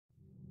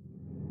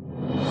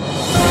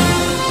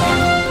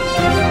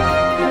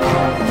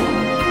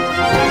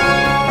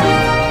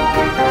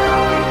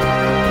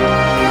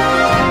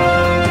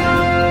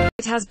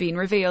has been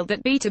revealed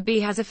that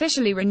BTOB has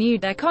officially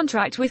renewed their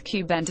contract with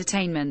BTOB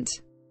Entertainment.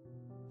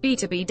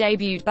 BTOB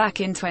debuted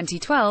back in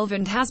 2012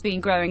 and has been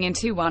growing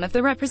into one of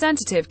the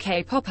representative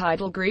K-pop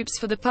idol groups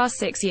for the past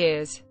 6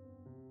 years.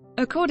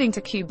 According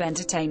to BTOB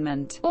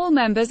Entertainment, all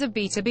members of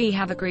BTOB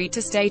have agreed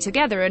to stay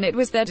together, and it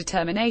was their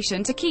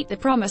determination to keep the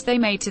promise they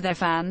made to their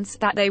fans,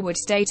 that they would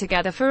stay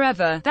together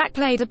forever, that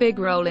played a big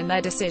role in their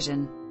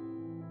decision.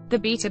 The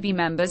BTOB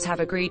members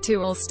have agreed to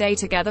all stay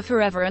together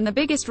forever, and the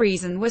biggest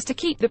reason was to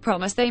keep the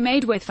promise they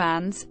made with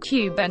fans.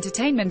 BTOB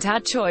Entertainment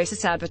ad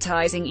choices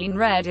advertising in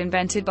red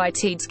invented by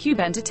TED's BTOB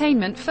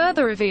Entertainment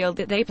further revealed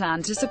that they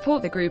plan to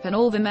support the group and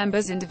all the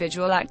members'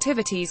 individual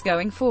activities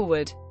going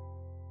forward.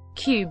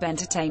 BTOB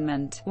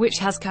Entertainment, which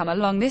has come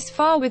along this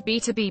far with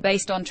BTOB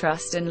based on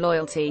trust and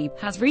loyalty,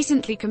 has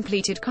recently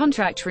completed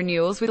contract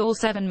renewals with all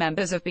 7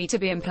 members of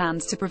BTOB and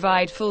plans to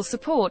provide full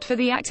support for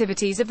the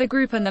activities of the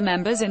group and the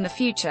members in the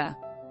future.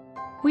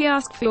 We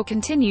ask for your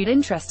continued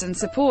interest and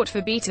support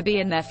for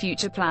BTOB and their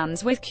future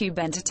plans with BTOB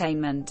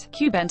Entertainment.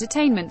 BTOB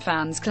Entertainment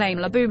fans claim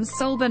La Boom's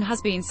Solban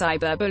has been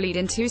cyberbullied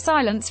into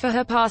silence for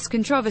her past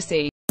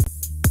controversy.